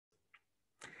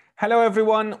Hello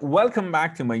everyone, welcome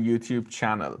back to my YouTube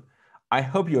channel. I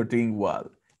hope you're doing well.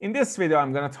 In this video,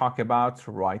 I'm going to talk about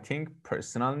writing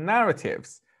personal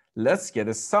narratives. Let's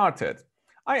get started.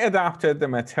 I adapted the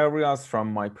materials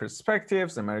from my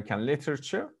perspectives, American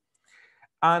literature,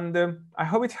 and I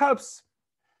hope it helps.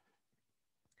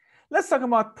 Let's talk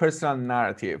about personal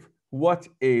narrative. What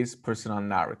is personal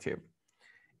narrative?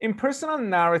 In personal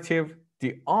narrative,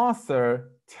 the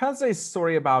author tells a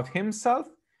story about himself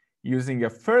using a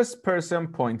first-person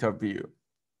point of view.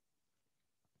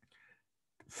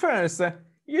 First,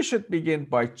 you should begin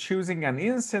by choosing an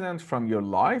incident from your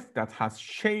life that has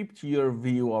shaped your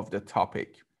view of the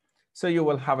topic. So you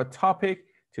will have a topic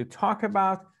to talk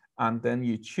about, and then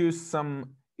you choose an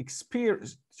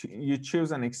experience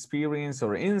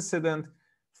or incident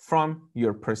from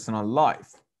your personal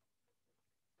life.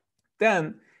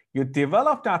 Then you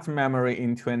develop that memory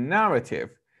into a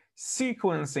narrative,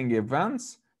 sequencing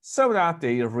events so that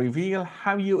they reveal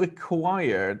how you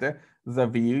acquired the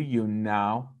view you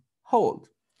now hold.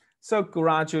 So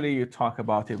gradually you talk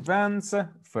about events,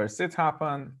 first it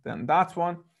happened, then that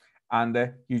one,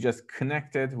 and you just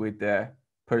connect it with the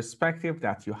perspective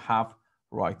that you have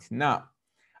right now.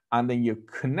 And then you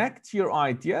connect your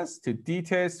ideas to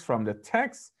details from the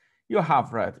text you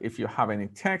have read. If you have any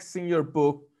text in your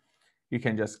book, you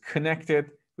can just connect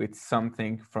it with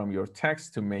something from your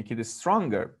text to make it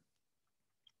stronger.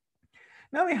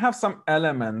 Now we have some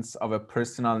elements of a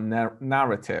personal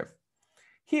narrative.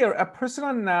 Here, a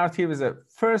personal narrative is a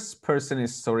first-person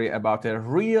story about a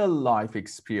real-life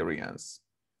experience.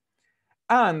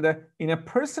 And in a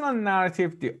personal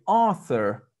narrative, the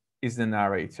author is the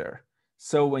narrator.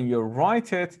 So when you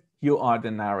write it, you are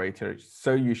the narrator.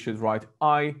 So you should write,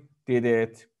 I did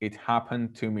it, it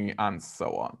happened to me, and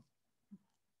so on.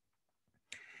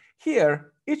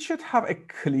 Here, it should have a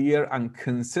clear and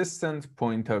consistent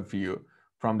point of view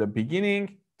from the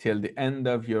beginning till the end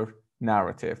of your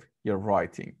narrative, your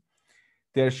writing.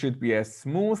 There should be a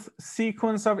smooth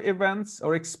sequence of events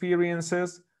or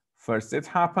experiences. First it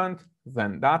happened,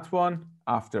 then that one,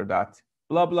 after that,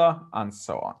 blah, blah, and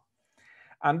so on.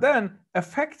 And then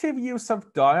effective use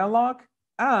of dialogue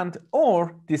and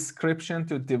or description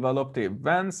to develop the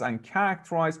events and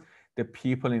characterize the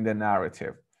people in the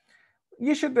narrative.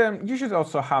 You should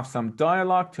also have some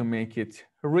dialogue to make it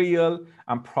real,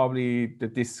 and probably the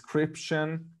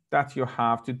description that you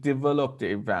have to develop the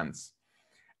events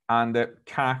and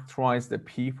characterize the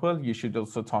people. You should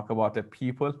also talk about the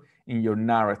people in your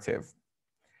narrative.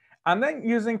 And then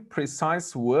using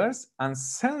precise words and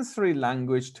sensory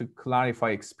language to clarify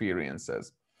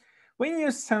experiences. When you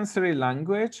use sensory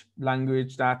language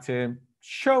that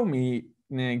show me,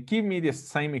 give me the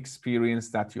same experience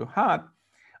that you had,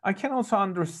 I can also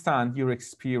understand your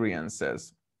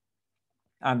experiences.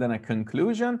 And then a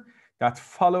conclusion that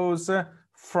follows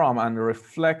from and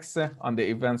reflects on the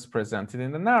events presented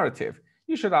in the narrative.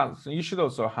 You should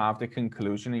also have the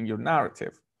conclusion in your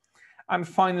narrative. And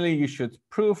finally, you should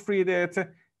proofread it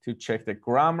to check the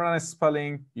grammar and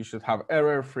spelling. You should have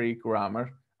error-free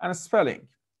grammar and spelling.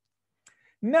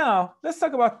 Now, let's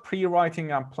talk about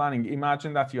pre-writing and planning.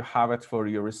 Imagine that you have it for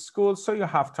your school, so you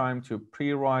have time to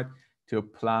pre-write, to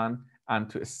plan, and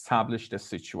to establish the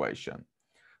situation.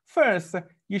 First,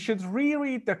 you should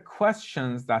reread the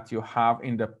questions that you have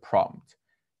in the prompt.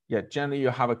 Generally, you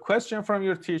have a question from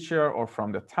your teacher or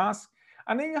from the task,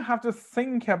 and then you have to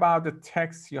think about the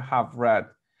text you have read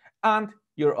and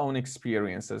your own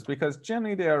experiences, because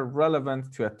generally they are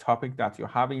relevant to a topic that you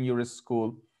have in your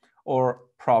school or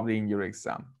probably in your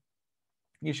exam.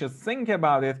 You should think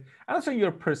about it and also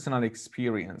your personal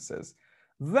experiences.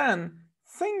 Then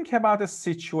think about a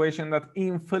situation that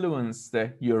influenced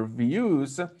your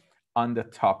views on the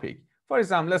topic. For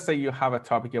example, let's say you have a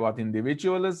topic about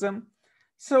individualism.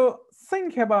 So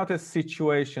think about a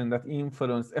situation that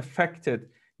affected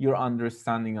your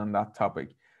understanding on that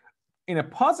topic in a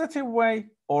positive way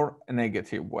or a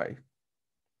negative way.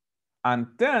 And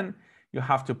then you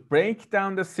have to break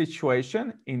down the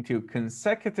situation into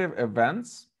consecutive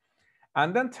events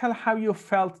and then tell how you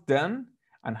felt then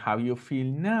and how you feel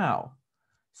now.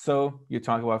 So you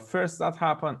talk about first that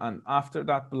happened and after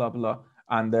that, blah, blah,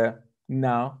 and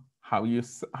now how you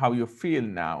feel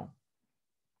now.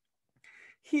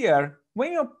 Here,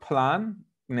 when you plan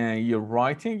your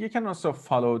writing, you can also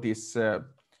follow this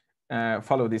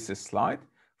slide.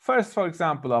 First, for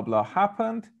example, blah, blah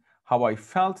happened, how I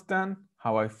felt then,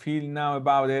 how I feel now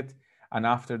about it, and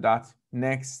after that,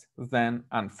 next, then,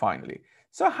 and finally.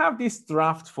 So have this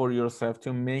draft for yourself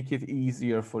to make it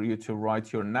easier for you to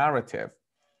write your narrative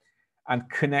and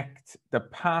connect the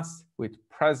past with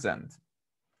present.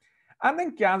 And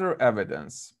then gather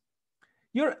evidence.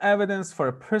 Your evidence for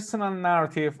a personal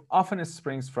narrative often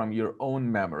springs from your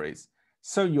own memories,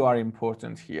 so you are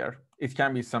important here. It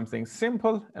can be something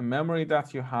simple, a memory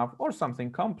that you have, or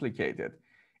something complicated.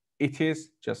 It is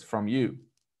just from you.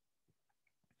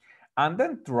 And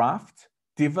then draft,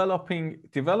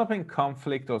 developing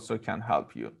conflict also can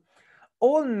help you.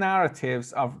 All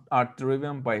narratives are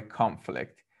driven by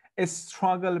conflict, a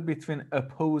struggle between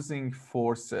opposing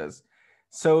forces.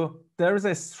 So there is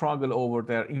a struggle over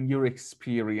there in your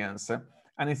experience,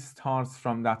 and it starts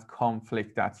from that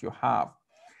conflict that you have.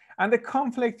 And the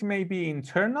conflict may be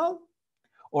internal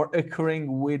or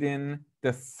occurring within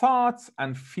the thoughts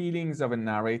and feelings of a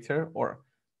narrator or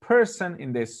person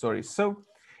in the story. So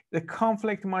the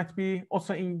conflict might be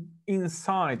also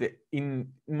inside,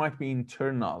 might be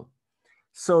internal.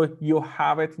 So you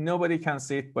have it, nobody can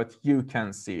see it, but you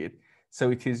can see it.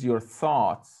 So it is your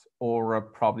thoughts or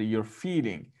probably your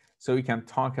feeling. So we can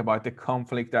talk about the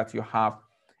conflict that you have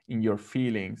in your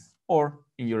feelings or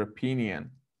in your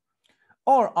opinion.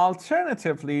 Or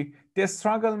alternatively, the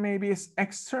struggle maybe is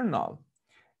external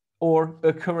or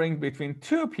occurring between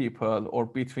two people or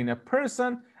between a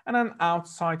person and an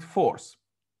outside force.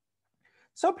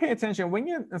 So pay attention when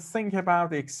you think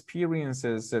about the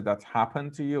experiences that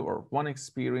happen to you or one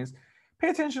experience, pay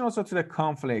attention also to the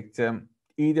conflict,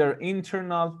 either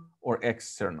internal or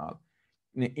external.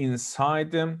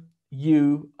 Inside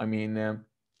you,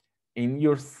 in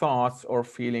your thoughts or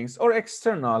feelings, or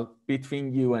external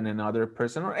between you and another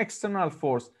person, or external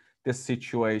force, the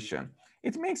situation.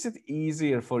 It makes it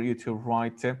easier for you to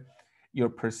write your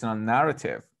personal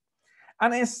narrative.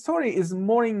 And a story is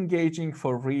more engaging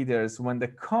for readers when the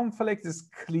conflict is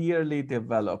clearly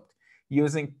developed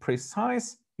using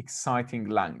precise, exciting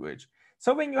language.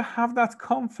 So when you have that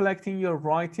conflict in your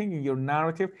writing, in your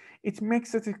narrative, it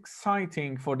makes it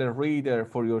exciting for the reader,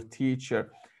 for your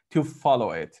teacher to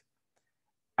follow it.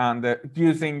 And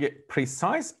using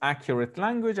precise, accurate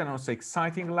language and also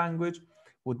exciting language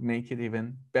would make it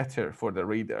even better for the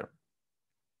reader.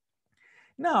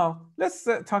 Now, let's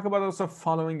talk about also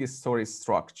following a story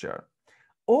structure.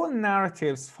 All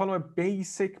narratives follow a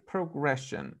basic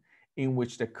progression in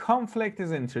which the conflict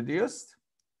is introduced,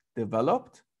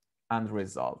 developed, and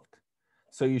resolved.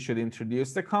 So you should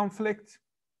introduce the conflict,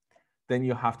 then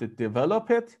you have to develop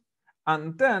it,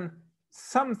 and then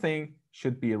something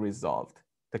should be resolved.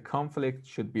 The conflict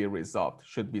should be resolved,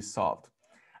 should be solved.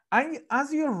 And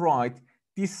as you write,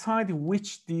 decide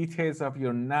which details of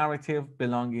your narrative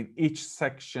belong in each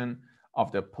section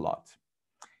of the plot.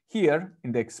 Here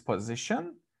in the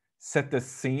exposition, set the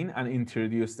scene and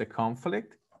introduce the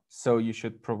conflict. So you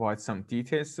should provide some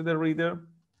details to the reader.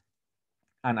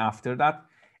 And after that,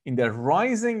 in the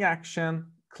rising action,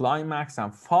 climax,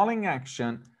 and falling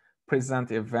action,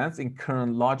 present events in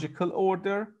chronological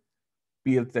order,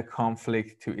 build the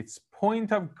conflict to its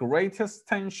point of greatest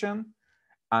tension,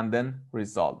 and then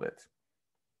resolve it.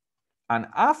 And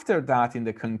after that, in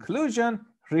the conclusion,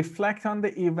 reflect on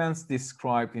the events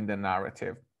described in the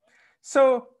narrative.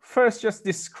 So first, just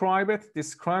describe it,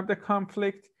 describe the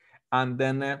conflict, and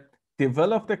then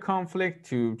develop the conflict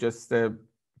to just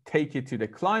take it to the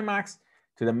climax,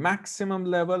 to the maximum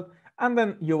level, and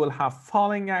then you will have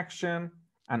falling action,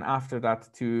 and after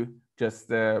that to just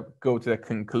go to the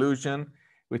conclusion,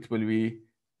 which will be,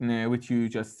 which you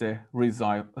just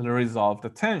resolve the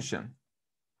tension.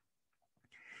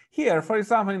 Here, for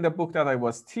example, in the book that I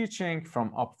was teaching,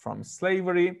 Up From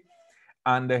Slavery,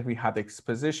 and we had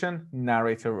exposition,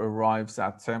 narrator arrives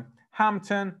at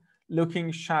Hampton,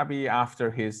 looking shabby after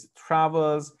his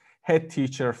travels. Head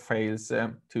teacher fails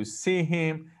to see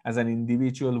him as an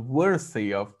individual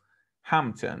worthy of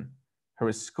Hampton,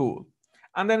 her school.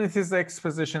 And then it is the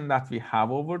exposition that we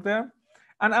have over there.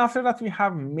 And after that, we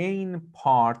have main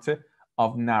part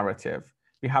of narrative.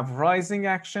 We have rising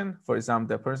action. For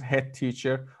example, the head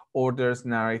teacher orders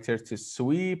narrator to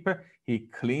sweep. He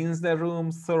cleans the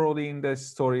room thoroughly in the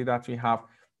story that we have.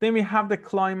 Then we have the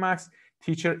climax.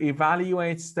 Teacher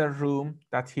evaluates the room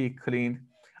that he cleaned.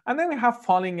 And then we have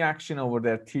falling action over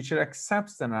there. Teacher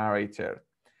accepts the narrator.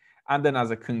 And then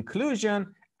as a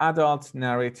conclusion, adult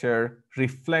narrator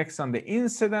reflects on the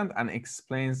incident and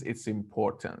explains its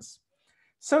importance.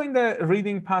 So in the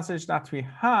reading passage that we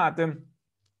had,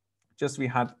 we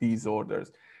had these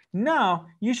orders. Now,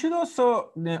 you should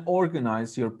also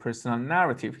organize your personal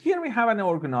narrative. Here we have an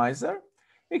organizer.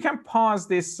 You can pause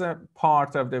this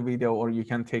part of the video, or you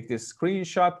can take this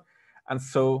screenshot. And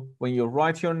so when you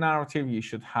write your narrative, you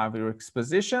should have your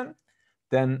exposition.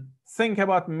 Then think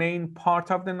about main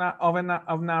part of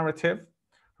narrative,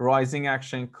 rising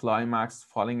action, climax,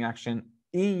 falling action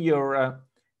in your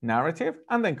narrative,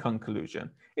 and then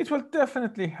conclusion. It will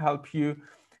definitely help you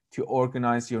to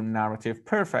organize your narrative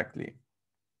perfectly.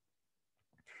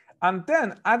 And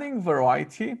then adding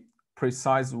variety,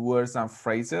 precise words and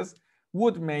phrases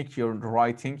would make your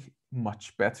writing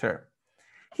much better.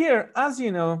 Here, as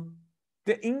you know,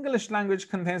 the English language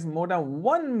contains more than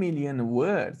 1 million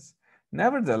words.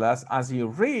 Nevertheless, as you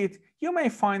read, you may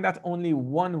find that only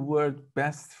one word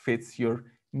best fits your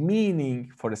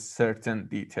meaning for a certain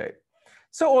detail.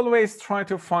 So always try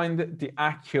to find the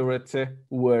accurate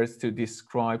words to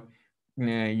describe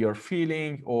your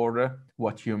feeling or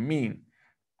what you mean.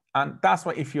 And that's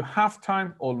why if you have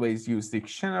time, always use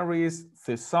dictionaries,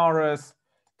 thesaurus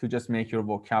to just make your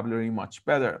vocabulary much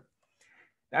better.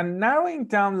 And narrowing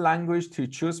down language to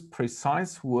choose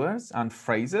precise words and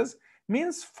phrases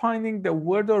means finding the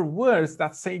word or words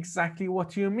that say exactly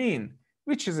what you mean,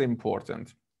 which is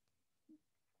important.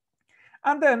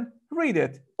 And then read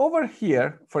it. Over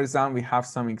here, for example, we have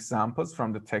some examples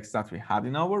from the text that we had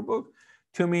in our book.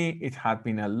 To me, it had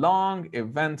been a long,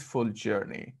 eventful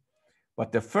journey.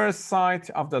 But the first sight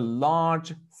of the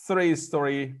large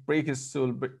 3-story brick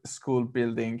school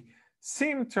building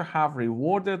seemed to have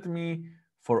rewarded me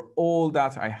for all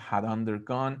that I had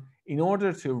undergone in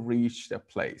order to reach the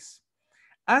place.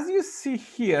 As you see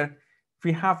here,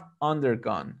 we have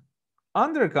undergone.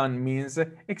 Undergone means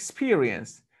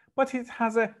experience, but it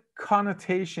has a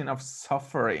connotation of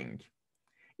suffering.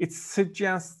 It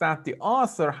suggests that the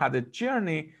author had a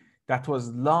journey that was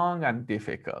long and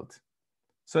difficult.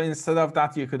 So instead of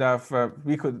that, you could have,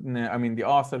 the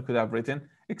author could have written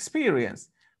experience,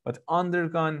 but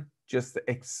undergone just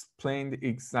explained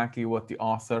exactly what the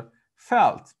author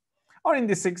felt. Or in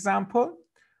this example,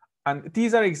 and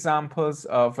these are examples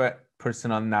of a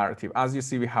personal narrative. As you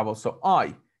see, we have also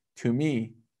I, to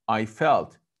me, I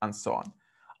felt, and so on.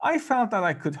 I felt that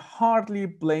I could hardly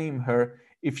blame her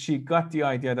if she got the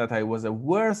idea that I was a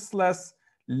worthless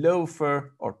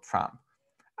loafer or tramp.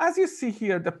 As you see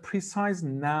here, the precise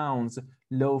nouns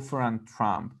loafer and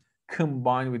tramp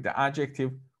combined with the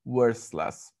adjective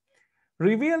worthless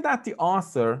reveal that the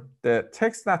author, the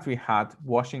text that we had,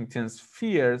 Washington's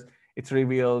fears, it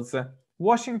reveals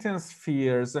Washington's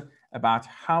fears about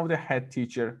how the head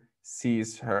teacher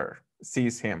sees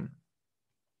him.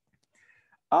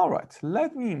 All right,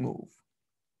 let me move.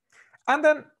 And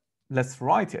then let's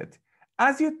write it.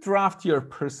 As you draft your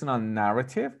personal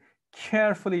narrative,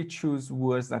 carefully choose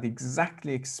words that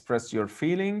exactly express your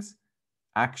feelings,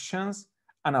 actions,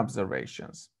 and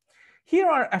observations. Here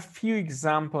are a few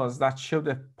examples that show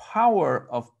the power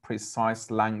of precise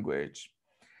language.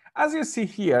 As you see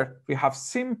here, we have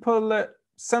simple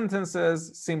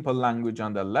sentences, simple language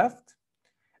on the left,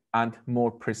 and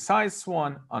more precise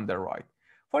one on the right.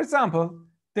 For example,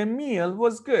 the meal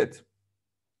was good.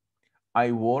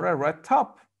 I wore a red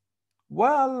top.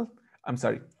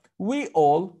 We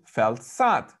all felt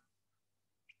sad.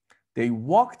 They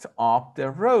walked up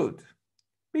the road.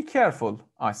 Be careful,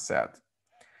 I said.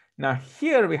 Now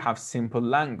here we have simple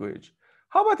language.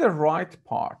 How about the right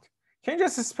part? Can you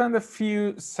just spend a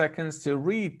few seconds to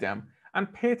read them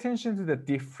and pay attention to the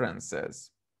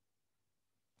differences?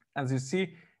 As you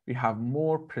see, we have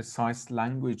more precise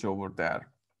language over there.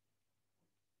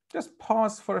 Just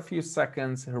pause for a few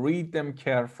seconds, read them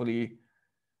carefully,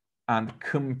 and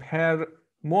compare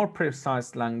more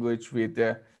precise language with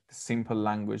the simple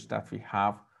language that we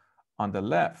have on the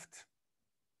left.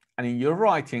 And in your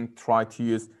writing, try to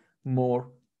use more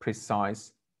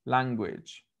precise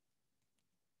language.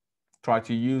 Try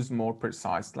to use more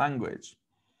precise language.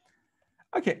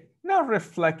 Okay, now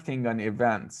reflecting on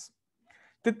events.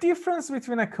 The difference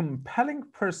between a compelling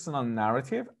personal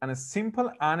narrative and a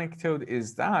simple anecdote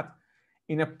is that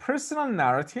in a personal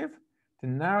narrative, the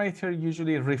narrator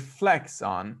usually reflects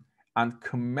on and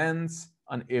comments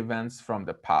on events from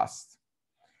the past.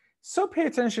 So pay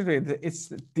attention to it. It's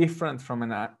different from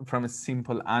a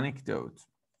simple anecdote.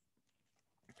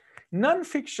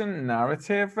 Non-fiction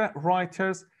narrative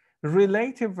writers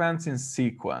relate events in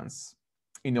sequence,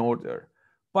 in order,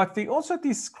 but they also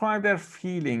describe their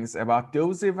feelings about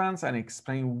those events and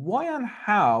explain why and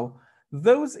how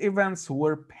those events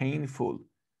were painful,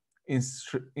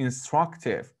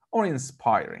 instructive, or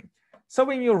inspiring. So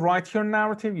when you write your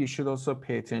narrative, you should also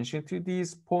pay attention to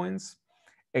these points,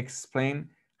 explain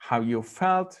how you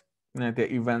felt,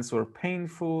 the events were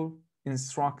painful,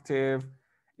 instructive,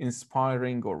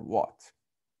 inspiring, or what.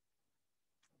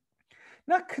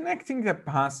 Now, connecting the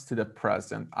past to the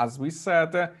present, as we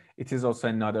said, it is also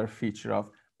another feature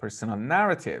of personal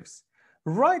narratives.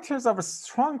 Writers of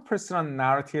strong personal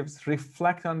narratives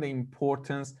reflect on the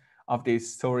importance of the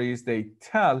stories they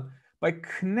tell by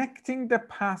connecting the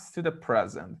past to the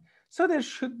present. So there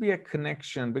should be a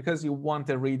connection because you want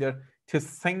the reader to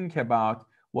think about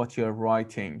what you're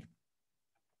writing.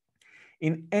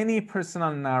 In any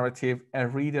personal narrative, a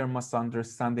reader must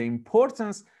understand the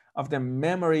importance of the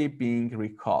memory being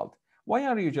recalled. Why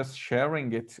are you just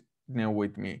sharing it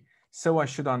with me? So I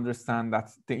should understand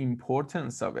that the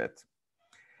importance of it.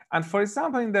 And for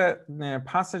example, in the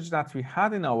passage that we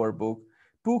had in our book,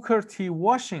 Booker T.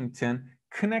 Washington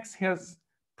connects his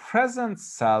present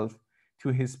self to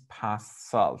his past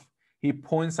self. He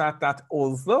points out that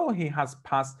although he has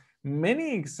passed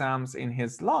many exams in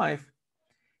his life,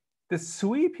 the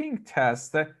sweeping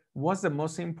test was the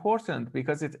most important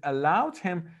because it allowed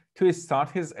him to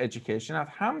start his education at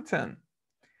Hampton.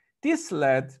 This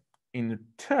led, in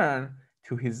turn,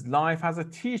 to his life as a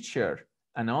teacher,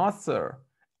 an author,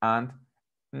 and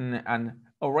an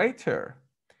orator.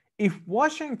 If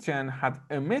Washington had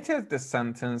omitted the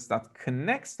sentence that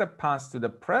connects the past to the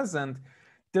present,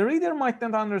 the reader might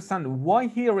not understand why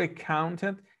he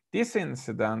recounted this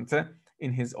incident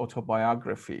in his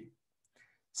autobiography.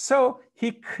 So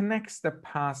he connects the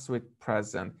past with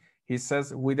present. He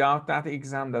says, without that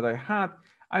exam that I had,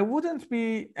 I wouldn't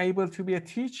be able to be a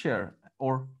teacher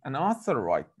or an author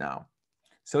right now.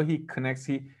 So he connects,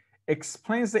 he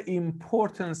explains the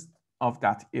importance of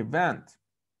that event.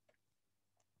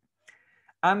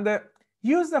 And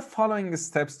use the following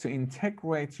steps to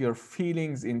integrate your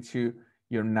feelings into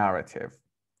your narrative.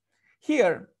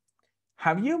 Here,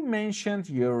 have you mentioned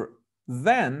your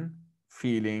then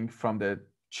feeling from the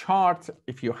chart,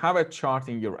 if you have a chart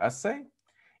in your essay?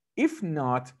 If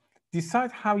not,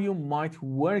 decide how you might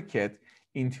work it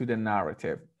into the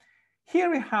narrative. Here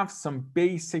we have some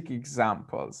basic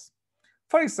examples.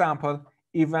 For example,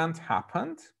 event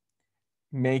happened,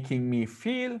 making me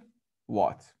feel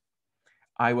what?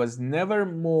 I was never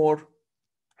more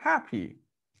happy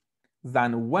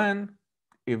than when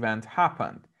event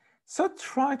happened. So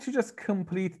try to just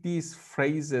complete these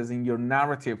phrases in your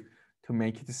narrative to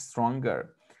make it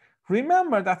stronger.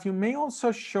 Remember that you may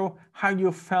also show how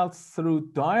you felt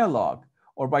through dialogue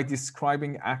or by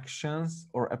describing actions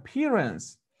or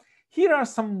appearance. Here are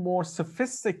some more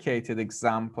sophisticated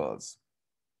examples.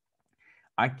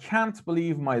 I can't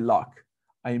believe my luck.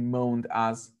 I moaned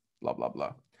as blah, blah,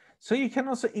 blah. So you can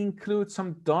also include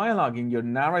some dialogue in your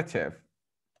narrative.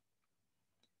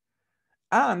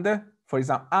 And for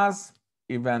example, as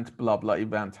event blah, blah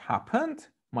event happened,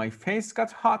 my face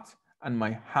got hot and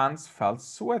my hands felt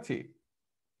sweaty.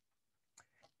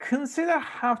 Consider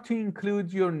how to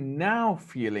include your now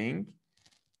feeling.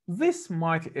 This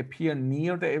might appear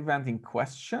near the event in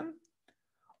question,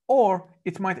 or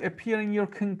it might appear in your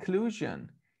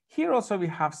conclusion. Here also we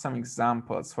have some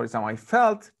examples. For example, I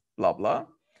felt blah, blah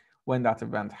when that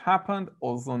event happened,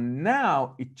 although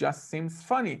now it just seems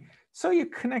funny. So you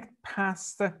connect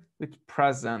past with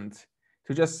present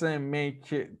to just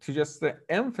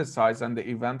emphasize on the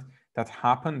event that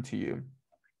happened to you.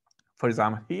 For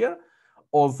example, here,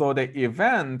 although the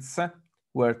events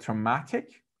were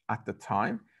traumatic at the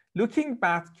time, looking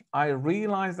back, I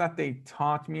realized that they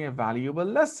taught me a valuable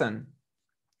lesson.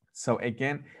 So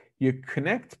again, you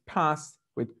connect past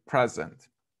with present.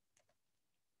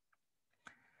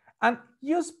 And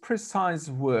use precise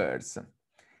words.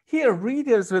 Here,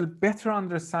 readers will better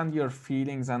understand your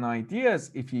feelings and ideas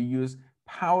if you use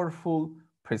powerful,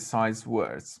 precise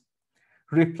words.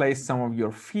 Replace some of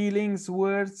your feelings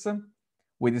words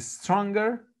with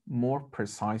stronger, more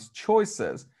precise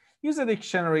choices. Use a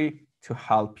dictionary to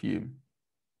help you.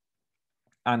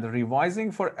 And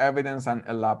revising for evidence and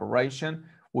elaboration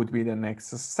would be the next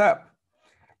step.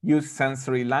 Use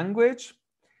sensory language.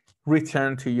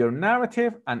 Return to your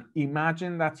narrative and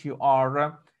imagine that you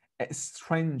are a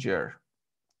stranger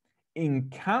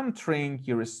encountering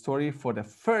your story for the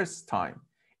first time.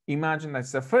 Imagine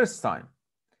that's the first time.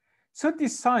 So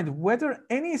decide whether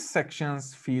any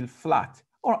sections feel flat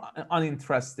or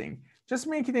uninteresting. Just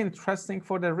make it interesting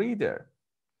for the reader.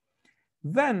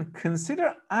 Then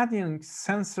consider adding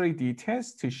sensory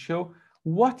details to show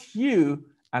what you,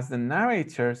 as the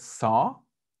narrator, saw,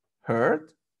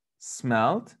 heard,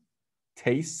 smelled,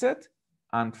 tasted,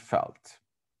 and felt.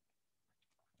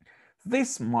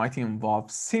 This might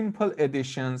involve simple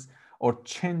additions or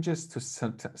changes to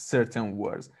certain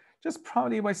words. Just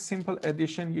probably by simple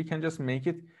addition, you can just make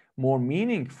it more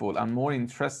meaningful and more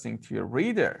interesting to your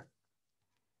reader.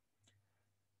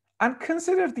 And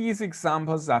consider these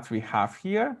examples that we have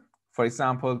here. For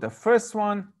example, the first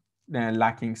one,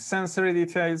 lacking sensory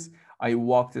details, I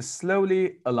walked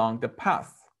slowly along the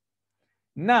path.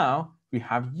 Now we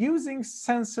have using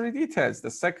sensory details,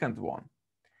 the second one.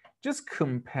 Just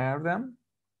compare them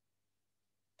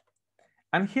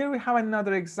And here we have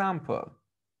another example.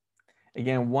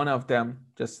 Again, one of them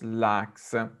just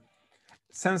lacks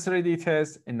sensory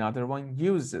details, another one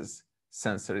uses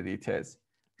sensory details.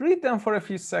 Read them for a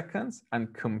few seconds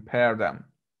and compare them.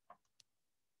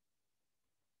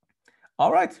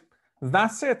 All right,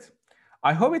 that's it.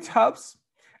 I hope it helps.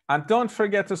 And don't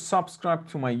forget to subscribe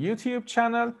to my YouTube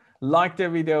channel, like the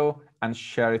video, and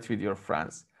share it with your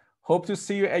friends. Hope to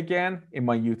see you again in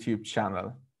my YouTube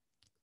channel.